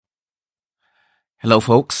Hello,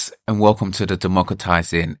 folks, and welcome to the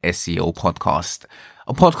Democratizing SEO podcast,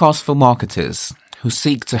 a podcast for marketers who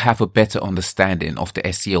seek to have a better understanding of the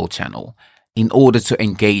SEO channel in order to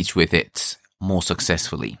engage with it more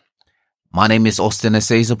successfully. My name is Austin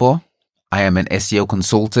Esezabor. I am an SEO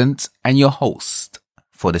consultant and your host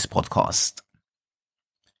for this podcast.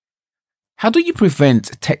 How do you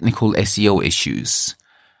prevent technical SEO issues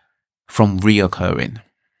from reoccurring?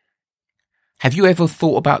 Have you ever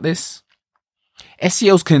thought about this?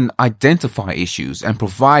 SEOs can identify issues and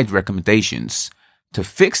provide recommendations to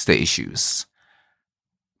fix the issues.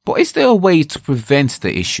 But is there a way to prevent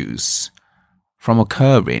the issues from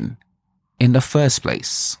occurring in the first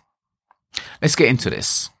place? Let's get into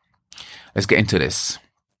this.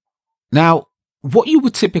 Now, what you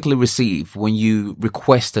would typically receive when you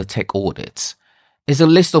request a tech audit is a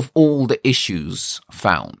list of all the issues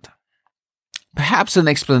found. Perhaps an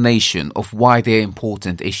explanation of why they're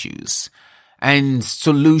important issues and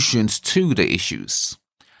solutions to the issues.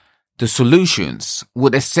 The solutions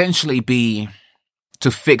would essentially be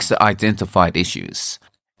to fix the identified issues.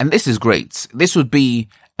 And this is great. This would be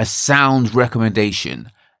a sound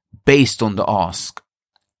recommendation based on the ask.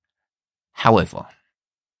 However,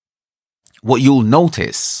 what you'll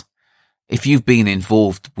notice if you've been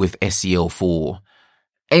involved with SEO for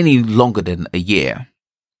any longer than a year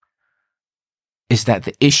is that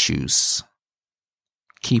the issues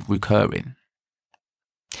keep recurring.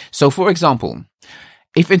 So, for example,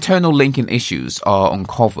 if internal linking issues are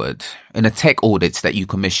uncovered in a tech audit that you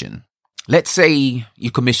commission, let's say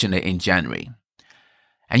you commission it in January,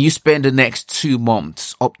 and you spend the next 2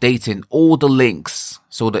 months updating all the links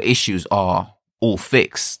so the issues are all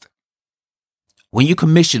fixed. When you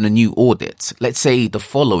commission a new audit, let's say the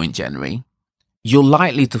following January, you're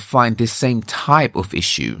likely to find this same type of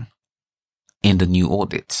issue in the new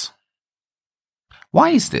audit.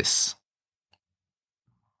 Why is this?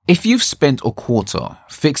 If you've spent a quarter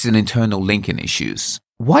fixing internal linking issues,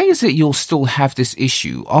 why is it you'll still have this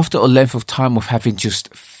issue after a length of time of having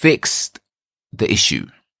just fixed the issue?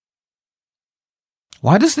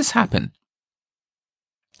 Why does this happen?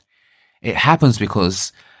 It happens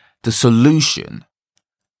because the solution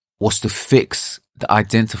was to fix the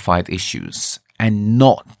identified issues and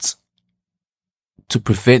not to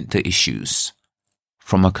prevent the issues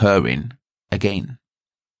from occurring again.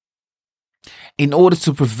 In order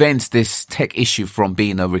to prevent this tech issue from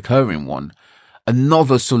being a recurring one,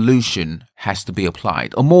 another solution has to be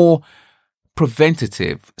applied, a more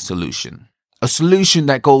preventative solution, a solution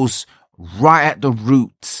that goes right at the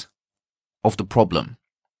root of the problem.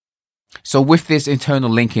 So with this internal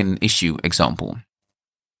linking issue example,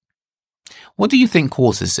 what do you think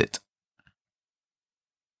causes it?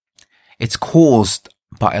 It's caused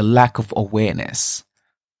by a lack of awareness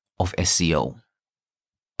of SEO.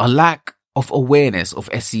 A lack of awareness of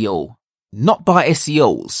SEO, not by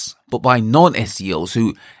SEOs, but by non-SEOs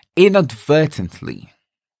who inadvertently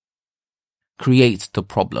create the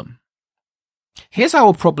problem. Here's how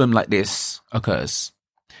a problem like this occurs.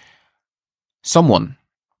 Someone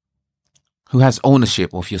who has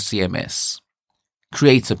ownership of your CMS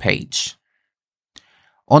creates a page.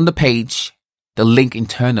 On the page, they'll link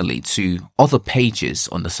internally to other pages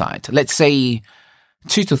on the site. Let's say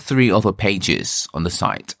 2 to 3 other pages on the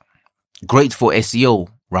site. Great for SEO,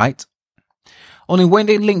 right? Only when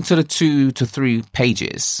they link to the 2 to 3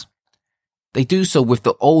 pages, they do so with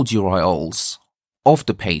the old URLs of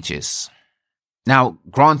the pages. Now,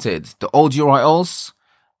 granted, the old URLs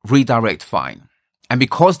redirect fine. And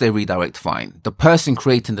because they redirect fine, the person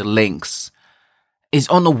creating the links is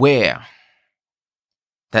unaware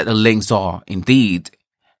that the links are indeed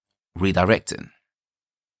redirecting.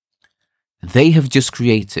 They have just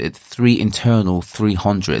created 3 internal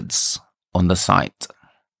 300s on the site.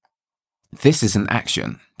 This is an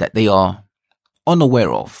action that they are unaware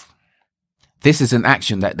of. This is an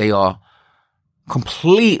action that they are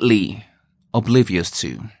completely oblivious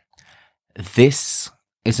to. This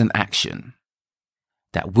is an action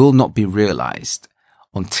that will not be realized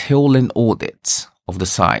until an audit of the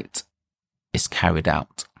site is carried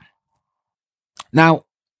out. Now,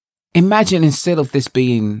 imagine instead of this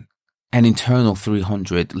being an internal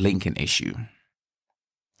 300 linking issue,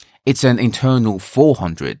 it's an internal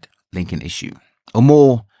 400 linking issue, a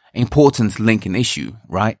more important linking issue,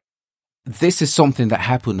 right? This is something that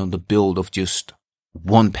happened on the build of just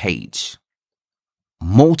one page.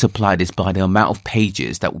 Multiply this by the amount of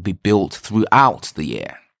pages that will be built throughout the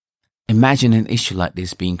year. Imagine an issue like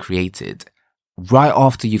this being created right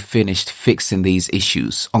after you finished fixing these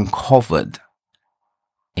issues uncovered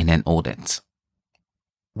in an audit.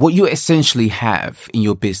 What you essentially have in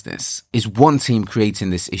your business is one team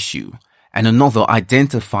creating this issue and another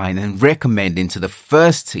identifying and recommending to the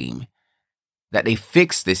first team that they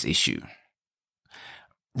fix this issue.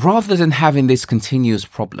 Rather than having this continuous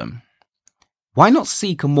problem, why not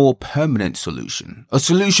seek a more permanent solution? A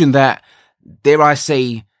solution that, dare I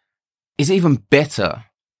say, is even better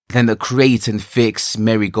than the create and fix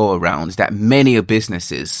merry-go-rounds that many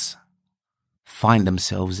businesses find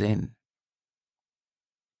themselves in.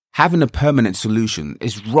 Having a permanent solution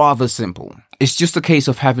is rather simple. It's just a case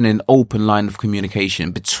of having an open line of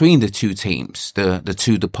communication between the two teams, the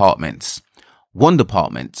two departments. One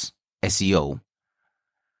department, SEO,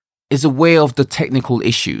 is aware of the technical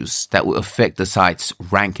issues that will affect the site's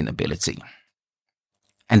ranking ability.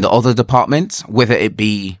 And the other department, whether it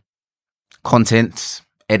be content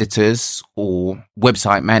editors or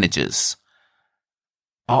website managers,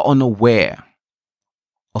 are unaware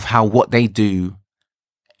of how what they do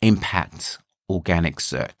impact organic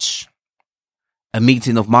search. A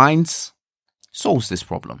meeting of minds solves this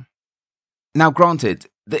problem. Now, granted,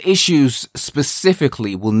 the issues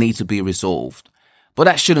specifically will need to be resolved, but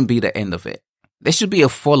that shouldn't be the end of it. There should be a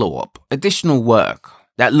follow-up, additional work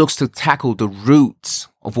that looks to tackle the roots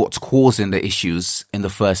of what's causing the issues in the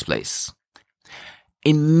first place.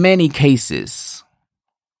 In many cases,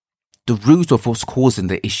 the root of what's causing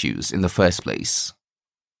the issues in the first place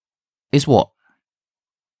is what?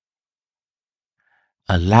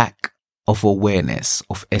 A lack of awareness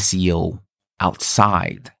of SEO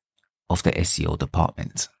outside of the SEO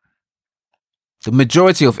department. The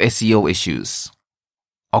majority of SEO issues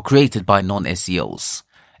are created by non-SEOs.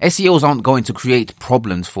 SEOs aren't going to create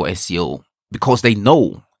problems for SEO because they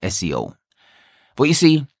know SEO. But you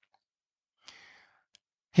see,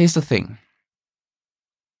 here's the thing.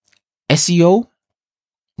 SEO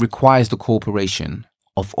requires the cooperation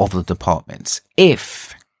of other departments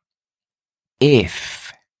if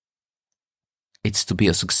it's to be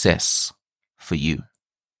a success for you.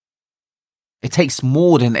 It takes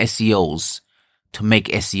more than SEOs to make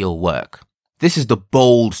SEO work. This is the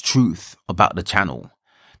bold truth about the channel.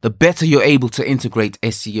 The better you're able to integrate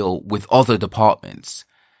SEO with other departments,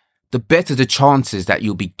 the better the chances that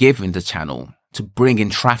you'll be given the channel to bring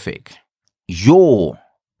in traffic. You're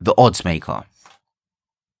the odds maker.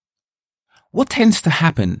 What tends to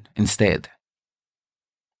happen instead?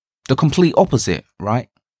 The complete opposite, right?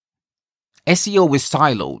 SEO is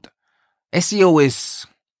siloed. SEO is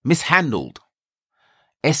mishandled.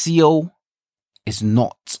 SEO is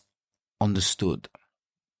not understood.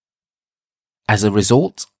 As a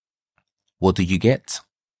result, what do you get?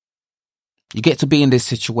 You get to be in this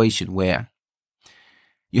situation where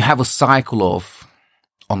you have a cycle of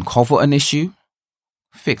uncover an issue,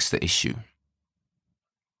 fix the issue.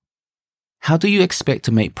 How do you expect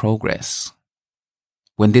to make progress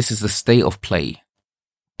when this is the state of play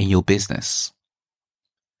in your business?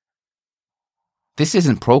 This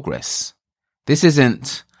isn't progress. This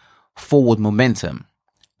isn't forward momentum.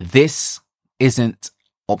 This isn't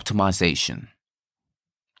optimization.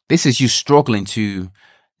 This is you struggling to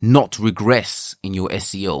not regress in your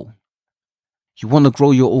SEO. You want to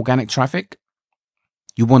grow your organic traffic?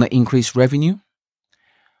 You want to increase revenue?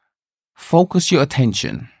 Focus your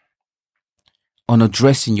attention on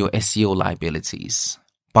addressing your SEO liabilities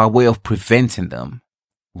by way of preventing them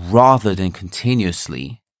rather than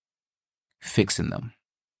continuously fixing them.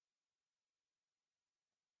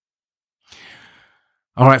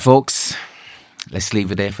 All right, folks, let's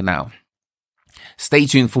leave it there for now. Stay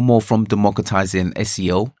tuned for more from Democratizing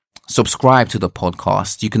SEO. Subscribe to the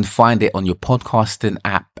podcast. You can find it on your podcasting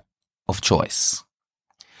app of choice.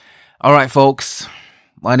 All right, folks,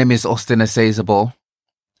 my name is Austin Acezable.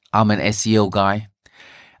 I'm an SEO guy.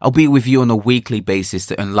 I'll be with you on a weekly basis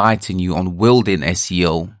to enlighten you on wielding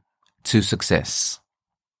SEO to success.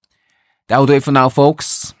 That'll do it for now,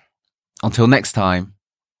 folks. Until next time,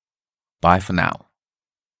 bye for now.